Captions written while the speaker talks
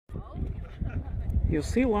You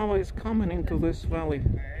see lava is coming into this valley,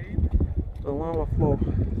 the lava flow.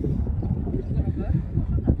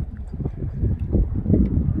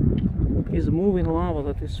 Is moving lava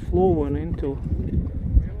that is flowing into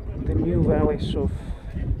the new valleys of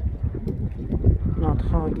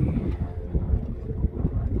Nathagi.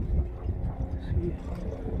 See,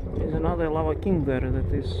 there's another lava king there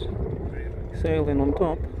that is sailing on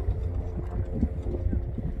top.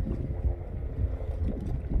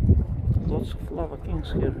 Lots of lava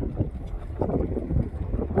kings here.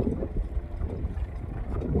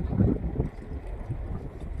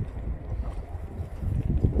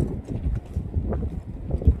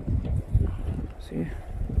 See?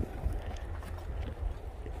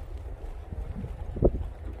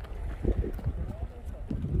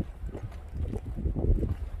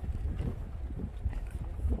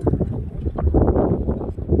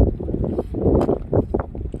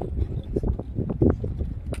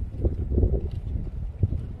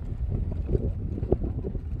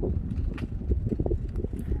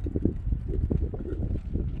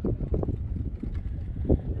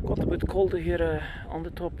 Got a bit colder here on the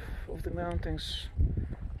top of the mountains.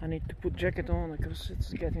 I need to put jacket on because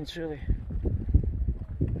it's getting chilly.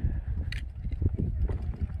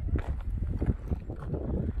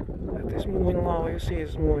 This moving lava, you see,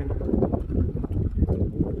 is moving.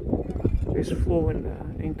 It's flowing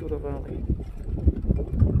into the valley.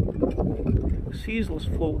 Ceaseless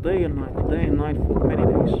flow day and night for many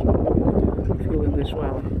days. Filling this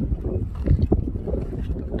valley.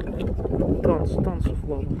 Tons of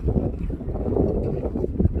lava.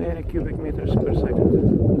 Many cubic meters per second.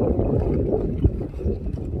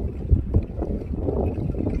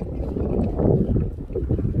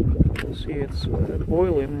 See, it's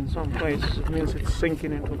boiling in some places. It means it's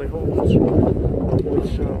sinking into the holes,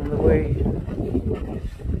 which are on the way.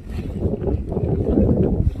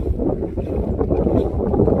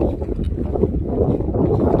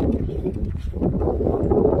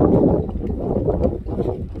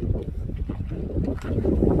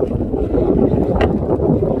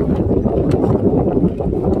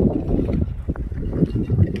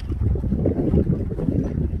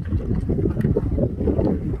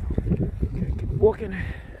 Walking.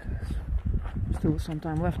 Still some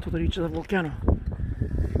time left to reach the volcano.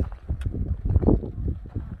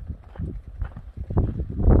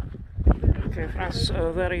 Okay friends,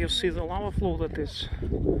 there you see the lava flow that is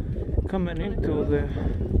coming into the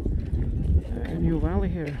new valley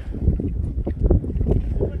here.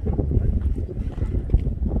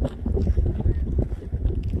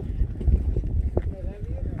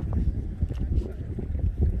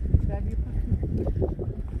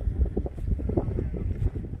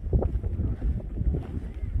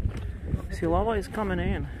 See, lava is coming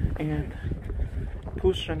in and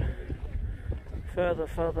pushing further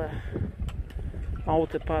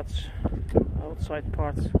outside parts,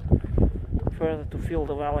 further to fill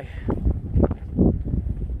the valley.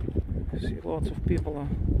 See, lots of people are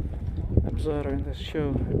observing this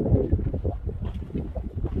show.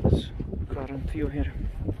 This current view here.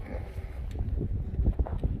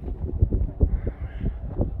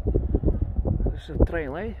 There's a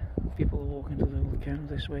trail, eh? People walking to the volcano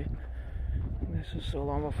this way. This is the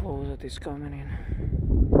lava flow that is coming in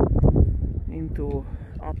into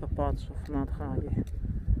upper parts of Nathagi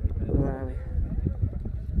Valley.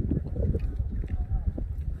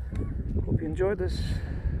 Hope you enjoyed this.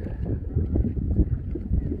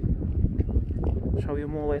 Show you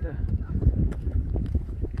more later.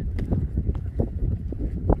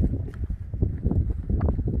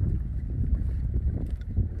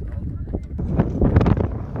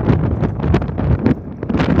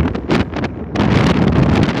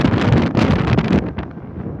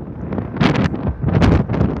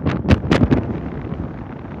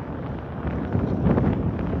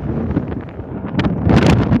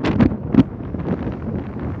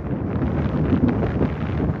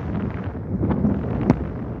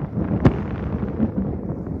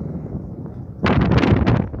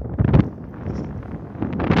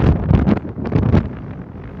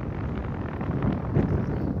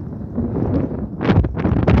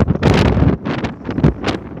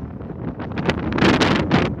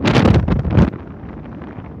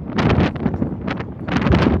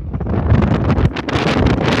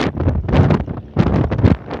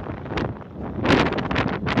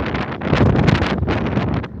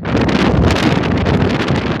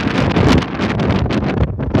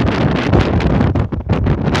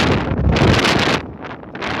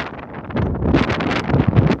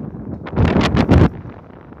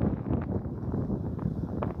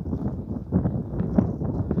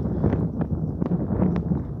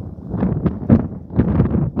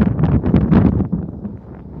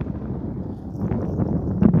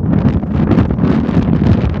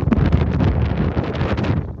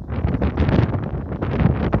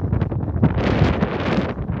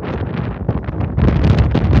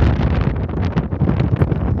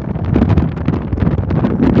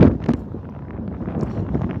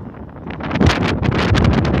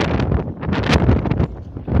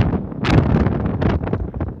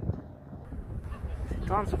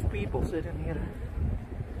 sitting here.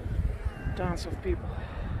 Tons of people.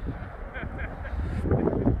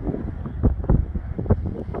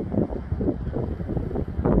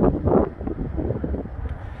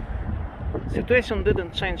 Situation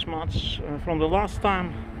didn't change much from the last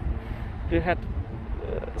time. We had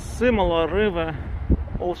similar river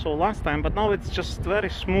also last time, but now it's just very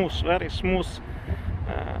smooth,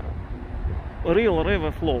 real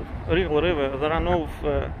river flow, real river. There are no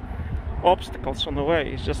obstacles on the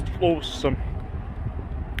way. It just flows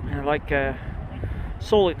like a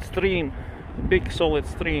solid stream, big solid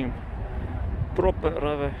stream, proper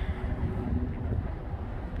river,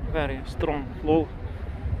 very strong flow,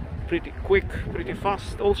 pretty quick, pretty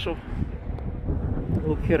fast also.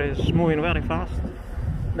 Look, here is moving very fast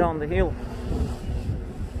down the hill.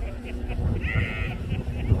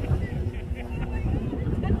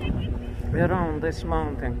 Around this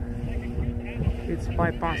mountain, it's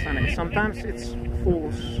bypassing it. Sometimes it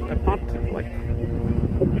falls apart, like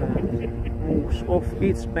moves off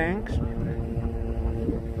its banks.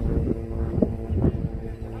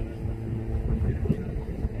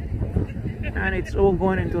 And it's all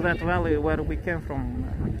going into that valley where we came from.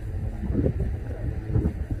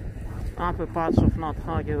 Upper parts of North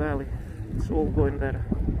Hagi Valley. It's all going there.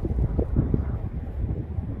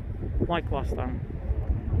 Like last time.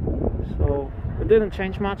 So it didn't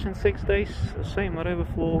change much in 6 days. The same river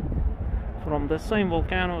flow from the same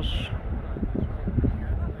volcanoes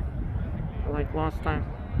like last time.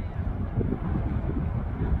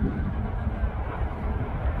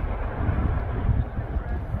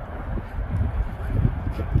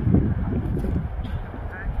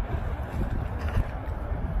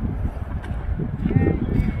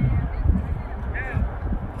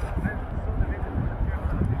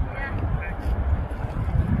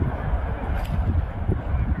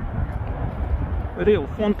 Real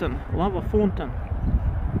fountain, lava fountain.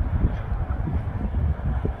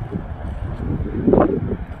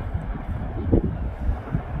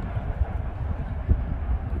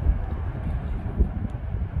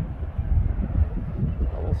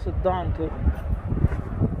 I will sit down to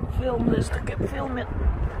film this to keep filming.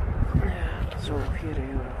 So here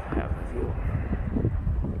you have a view.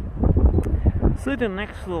 Sitting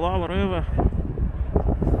next to the lava river,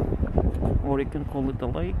 or you can call it a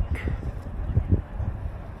lake.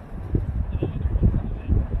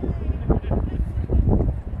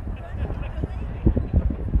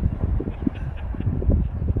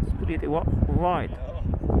 Pretty wide.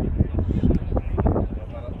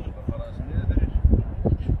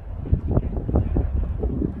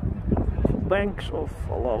 Banks of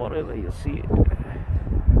lava river, you see.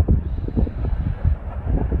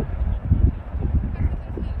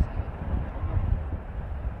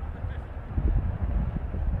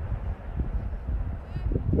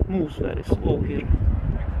 Moves very slow here.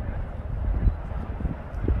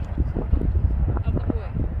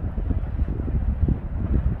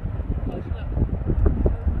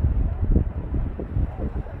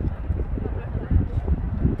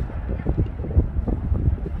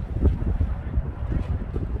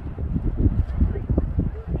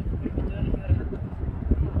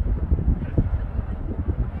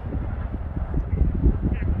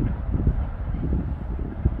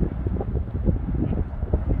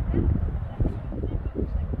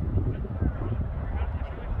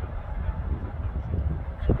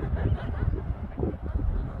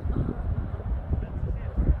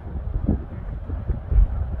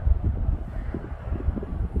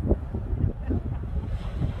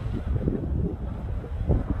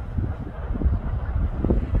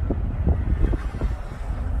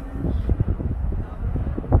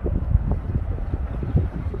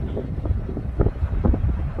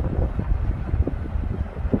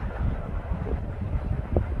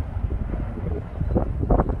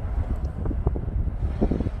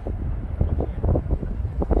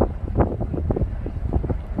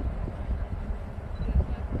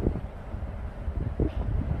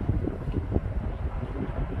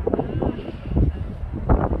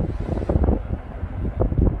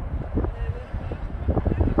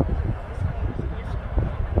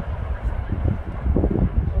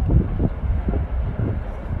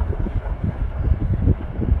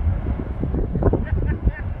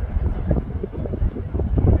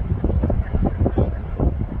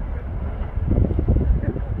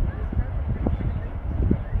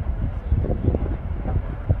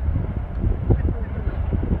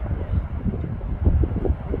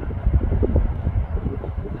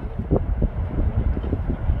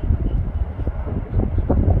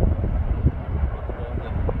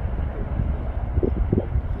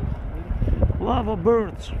 Lava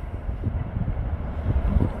birds.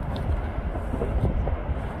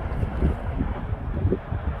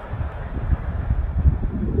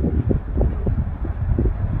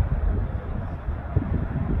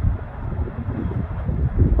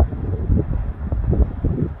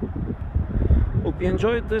 If you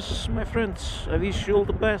enjoyed this, my friends, I wish you all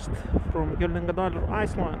the best from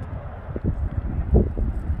Iceland.